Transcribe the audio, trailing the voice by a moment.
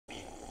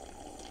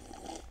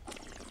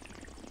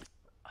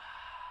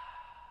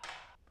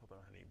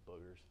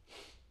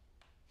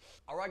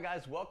All right,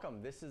 guys,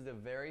 welcome. This is the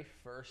very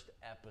first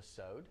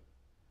episode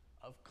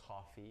of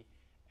Coffee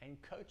and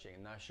Coaching.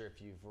 I'm not sure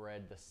if you've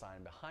read the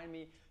sign behind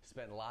me.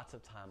 Spent lots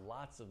of time,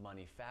 lots of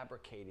money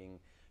fabricating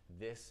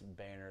this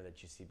banner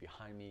that you see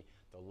behind me.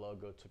 The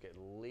logo took at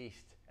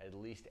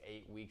least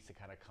 8 weeks to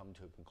kind of come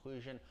to a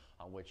conclusion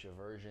on which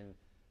version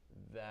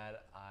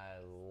that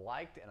I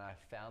liked, and I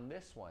found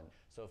this one.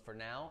 So for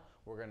now,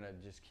 we're gonna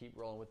just keep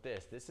rolling with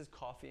this. This is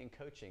Coffee and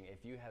Coaching.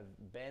 If you have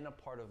been a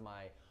part of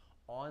my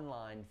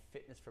online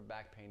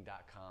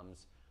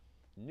fitnessforbackpain.com's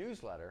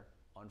newsletter,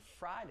 on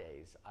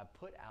Fridays I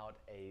put out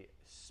a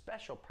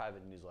special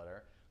private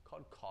newsletter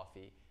called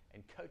Coffee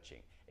and Coaching.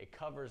 It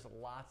covers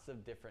lots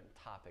of different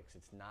topics.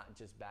 It's not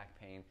just back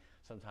pain.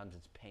 Sometimes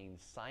it's pain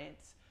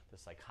science, the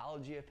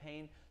psychology of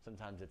pain.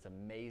 Sometimes it's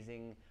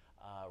amazing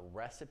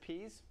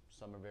recipes.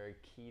 Some are very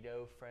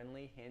keto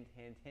friendly. Hint,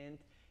 hint, hint.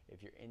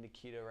 If you're into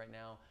keto right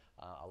now,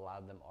 a lot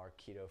of them are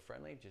keto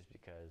friendly, just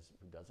because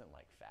who doesn't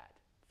like fat?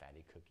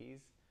 Fatty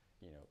cookies,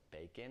 you know,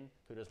 bacon.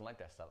 Who doesn't like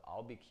that stuff?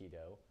 I'll be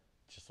keto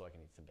just so I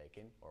can eat some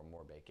bacon or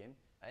more bacon.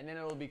 And then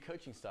it'll be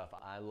coaching stuff.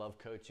 I love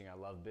coaching. I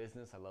love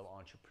business. I love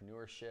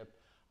entrepreneurship.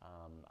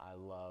 I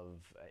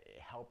love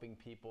helping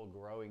people,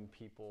 growing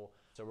people.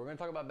 So we're going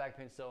to talk about back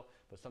pain still,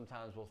 but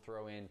sometimes we'll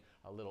throw in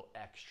a little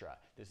extra.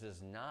 This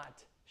is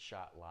not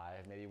shot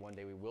live. Maybe one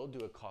day we will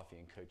do a Coffee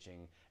and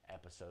Coaching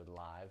episode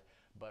live,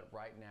 but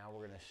right now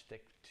we're going to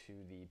stick to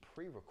the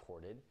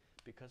pre-recorded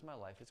because my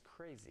life is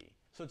crazy.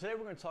 So today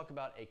we're going to talk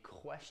about a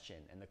question,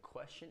 and the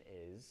question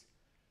is,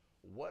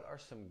 what are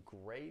some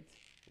great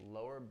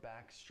lower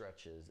back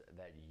stretches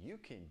that you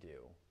can do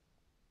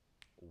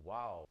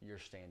while you're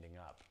standing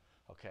up?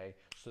 Okay,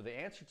 so the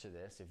answer to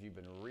this, if you've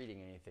been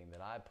reading anything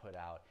that I put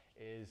out,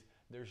 is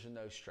there's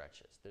no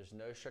stretches. There's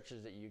no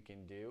stretches that you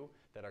can do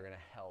that are gonna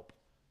help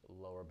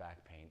lower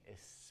back pain,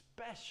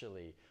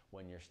 especially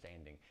when you're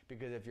standing.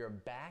 Because if your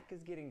back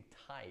is getting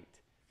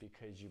tight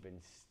because you've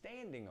been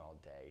standing all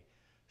day,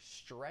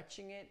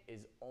 stretching it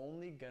is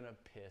only gonna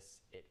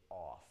piss it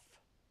off.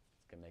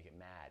 It's gonna make it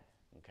mad,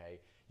 okay?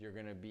 You're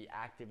gonna be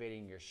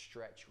activating your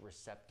stretch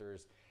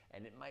receptors,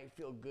 and it might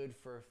feel good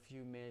for a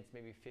few minutes,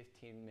 maybe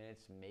 15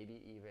 minutes,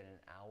 maybe even an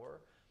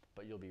hour,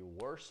 but you'll be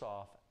worse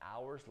off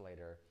hours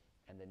later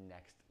and the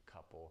next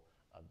couple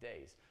of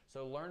days.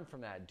 So learn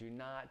from that. Do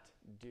not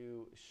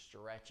do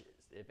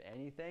stretches. If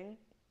anything,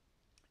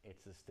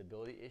 it's a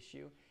stability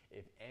issue.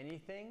 If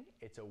anything,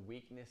 it's a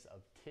weakness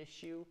of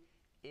tissue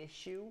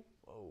issue.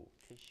 Oh,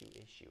 tissue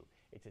issue.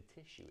 It's a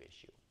tissue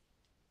issue.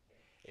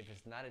 If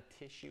it's not a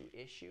tissue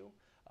issue,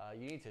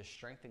 you need to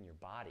strengthen your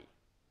body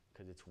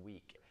because it's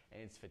weak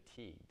and it's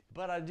fatigued.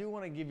 But I do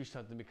want to give you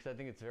something because I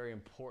think it's very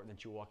important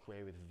that you walk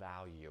away with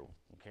value.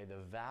 Okay, the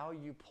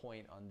value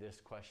point on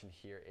this question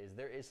here is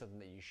there is something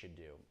that you should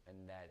do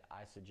and that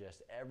I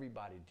suggest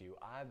everybody do.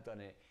 I've done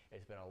it.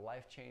 It's been a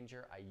life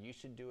changer. I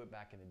used to do it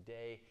back in the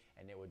day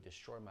and it would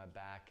destroy my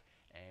back.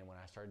 And when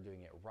I started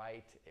doing it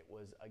right, it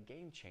was a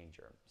game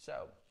changer.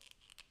 So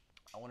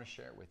I want to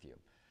share it with you.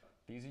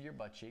 These are your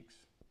butt cheeks.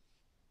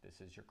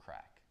 This is your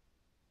crack,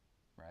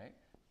 right?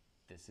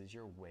 This is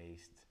your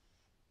waist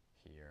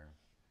here.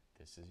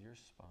 This is your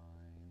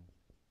spine,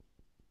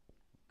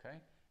 okay?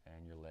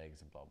 And your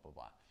legs and blah, blah,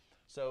 blah.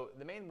 So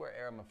the main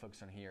area I'm gonna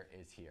focus on here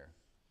is here,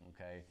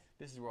 okay?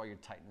 This is where all your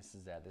tightness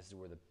is at. This is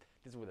where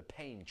the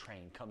pain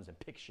train comes and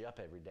picks you up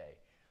every day.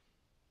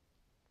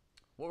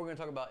 What we're gonna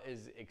talk about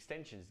is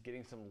extensions,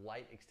 getting some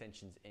light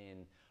extensions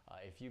in.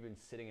 If you've been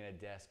sitting at a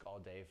desk all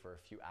day for a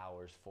few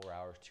hours, 4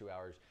 hours, 2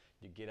 hours,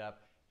 you get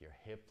up, your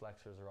hip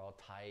flexors are all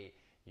tight,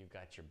 you've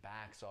got your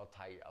backs all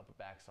tight, your upper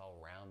back's all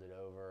rounded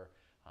over,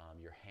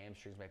 your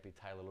hamstrings might be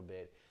tight a little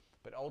bit.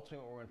 But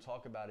ultimately what we're gonna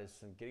talk about is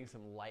getting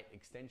some light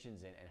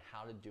extensions in and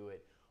how to do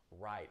it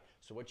right.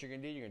 So what you're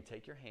gonna do, you're gonna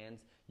take your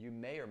hands, you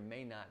may or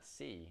may not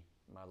see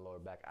my lower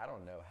back. I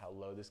don't know how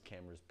low this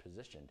camera is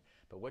positioned,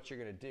 but what you're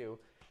gonna do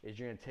is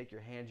you're gonna take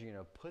your hands, you're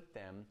gonna put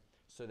them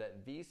so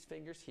that these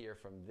fingers here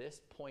from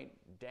this point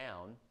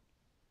down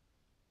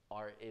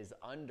is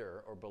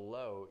under or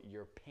below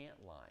your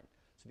pant line.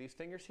 So these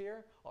fingers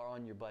here are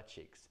on your butt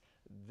cheeks.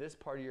 This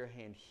part of your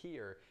hand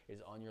here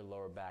is on your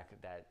lower back,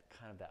 that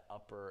kind of that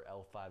upper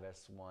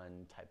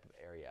L5S1 type of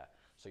area.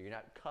 So you're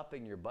not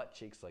cupping your butt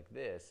cheeks like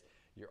this,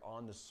 you're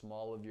on the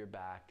small of your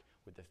back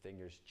with the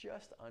fingers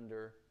just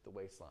under the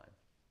waistline.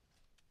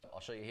 I'll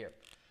show you here.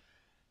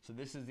 So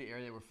this is the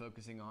area that we're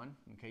focusing on.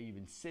 Okay, you've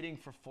been sitting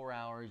for 4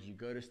 hours, you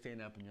go to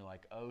stand up and you're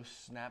like, oh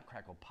snap,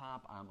 crackle,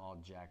 pop, I'm all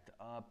jacked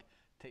up.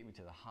 Take me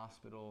to the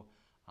hospital,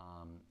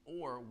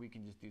 or we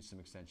can just do some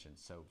extensions.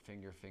 So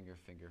finger, finger,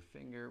 finger,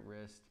 finger,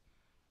 wrist,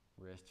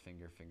 wrist,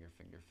 finger, finger,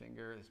 finger,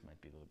 finger. This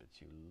might be a little bit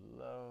too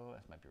low.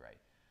 This might be right.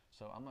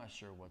 So I'm not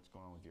sure what's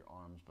going on with your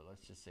arms, but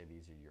let's just say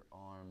these are your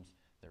arms.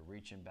 They're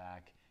reaching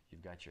back.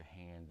 You've got your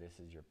hand. This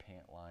is your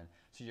pant line.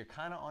 So you're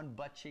kind of on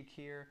butt cheek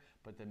here,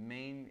 but the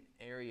main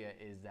area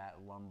is that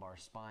lumbar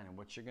spine. And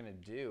what you're gonna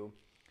do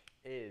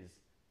is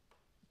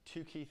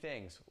two key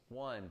things.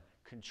 One,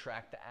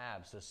 contract the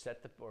abs. So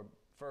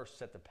first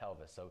set the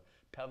pelvis. So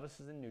pelvis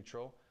is in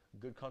neutral,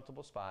 good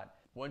comfortable spot.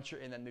 Once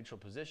you're in that neutral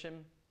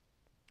position,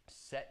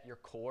 Set your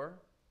core.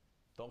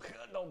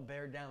 Don't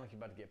bear down like you're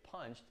about to get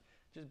punched.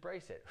 Just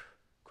brace it.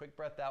 Quick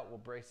breath out will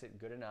brace it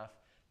good enough.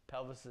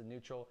 Pelvis is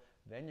neutral.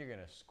 Then you're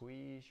gonna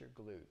squeeze your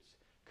glutes.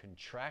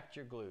 Contract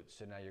your glutes.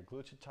 So now your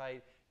glutes are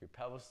tight, your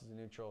pelvis is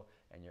neutral,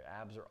 and your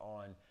abs are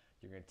on.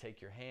 You're gonna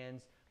take your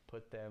hands,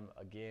 put them,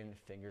 again,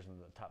 fingers on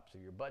the tops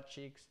of your butt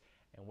cheeks.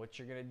 And what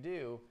you're gonna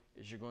do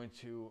is you're going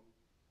to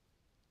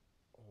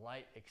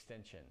light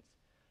extensions.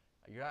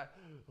 You're not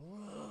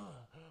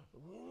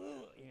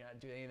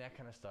doing any of that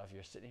kind of stuff.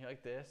 You're sitting here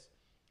like this,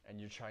 and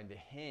you're trying to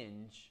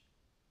hinge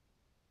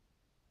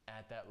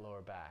at that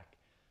lower back.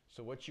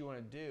 So what you want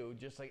to do,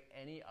 just like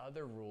any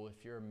other rule,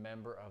 if you're a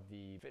member of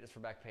the Fitness for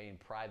Back Pain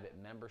private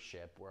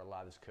membership, where a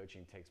lot of this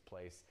coaching takes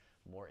place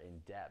more in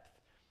depth,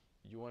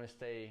 you want to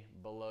stay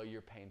below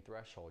your pain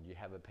threshold. You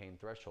have a pain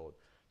threshold.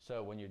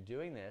 So when you're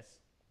doing this,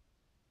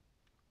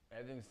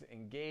 everything's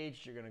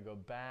engaged, you're going to go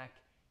back,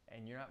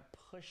 and you're not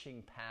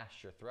pushing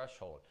past your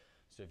threshold.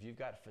 So if you've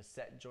got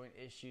facet joint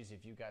issues,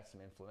 if you've got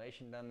some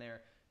inflammation down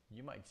there,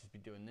 you might just be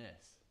doing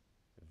this.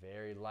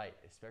 Very light,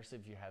 especially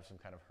if you have some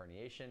kind of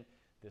herniation.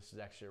 This is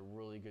actually a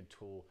really good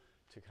tool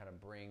to kind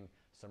of bring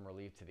some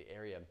relief to the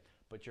area.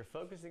 But you're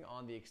focusing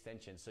on the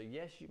extension. So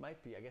yes, you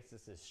might be, I guess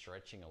this is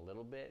stretching a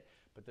little bit,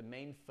 but the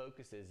main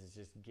focus is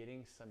just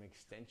getting some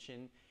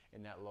extension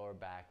in that lower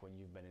back when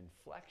you've been in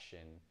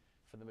flexion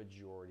for the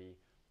majority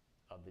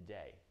of the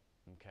day.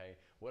 Okay,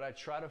 what I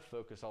try to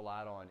focus a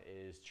lot on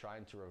is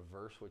trying to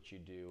reverse what you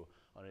do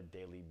on a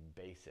daily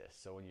basis.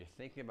 So when you're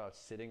thinking about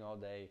sitting all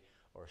day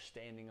or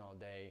standing all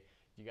day,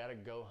 you got to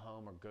go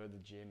home or go to the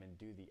gym and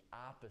do the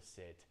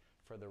opposite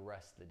for the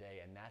rest of the day,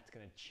 and that's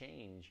going to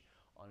change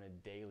on a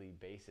daily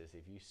basis.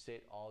 If you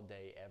sit all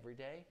day every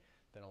day,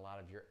 then a lot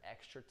of your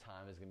extra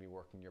time is going to be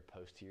working your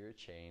posterior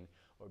chain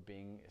or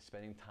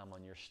spending time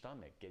on your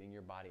stomach, getting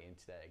your body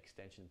into that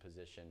extension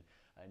position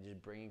and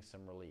just bringing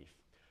some relief.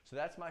 So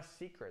that's my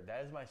secret.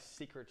 That is my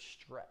secret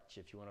stretch,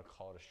 if you want to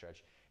call it a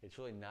stretch. It's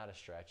really not a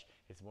stretch.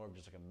 It's more of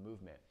just like a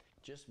movement.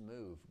 Just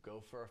move. Go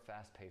for a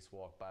fast-paced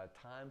walk. By the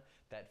time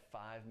that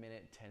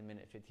 5-minute,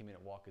 10-minute,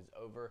 15-minute walk is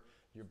over,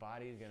 your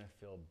body is going to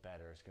feel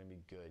better. It's going to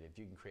be good. If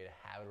you can create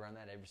a habit around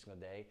that every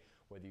single day,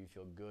 whether you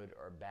feel good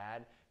or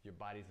bad, your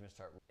body's going to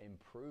start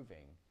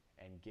improving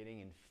and getting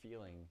and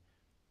feeling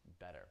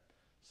better.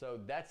 So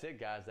that's it,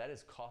 guys. That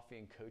is Coffee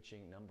and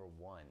Coaching number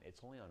 1.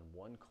 It's only on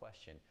one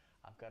question.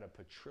 I've got a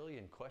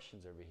quadrillion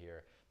questions over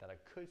here that I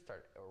could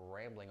start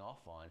rambling off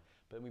on,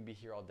 but then we'd be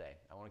here all day.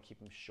 I want to keep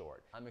them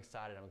short. I'm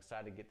excited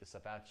to get this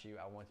stuff out to you.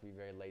 I want it to be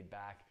very laid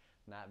back,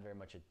 not very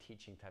much a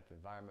teaching type of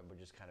environment, but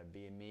just kind of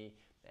being me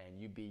and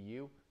you be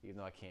you, even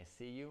though I can't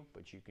see you,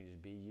 but you can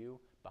just be you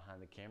behind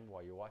the camera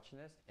while you're watching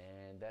this.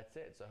 And that's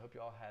it. So I hope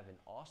you all have an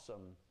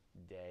awesome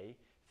day.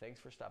 Thanks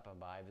for stopping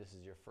by. If this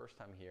is your first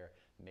time here,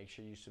 make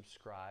sure you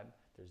subscribe.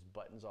 There's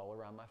buttons all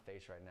around my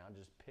face right now.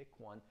 Just pick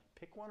one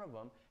of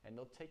them, and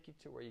they'll take you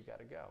to where you got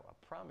to go. I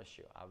promise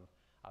you.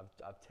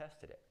 I've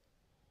tested it.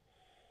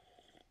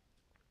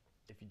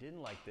 If you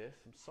didn't like this,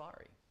 I'm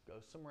sorry. Go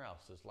somewhere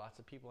else. There's lots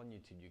of people on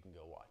YouTube you can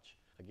go watch.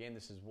 Again,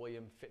 this is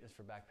William,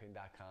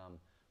 fitnessforbackpain.com.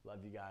 Love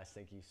you guys.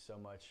 Thank you so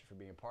much for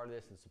being a part of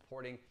this and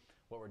supporting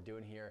what we're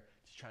doing here.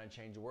 Just trying to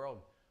change the world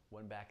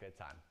one back at a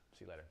time.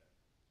 See you later.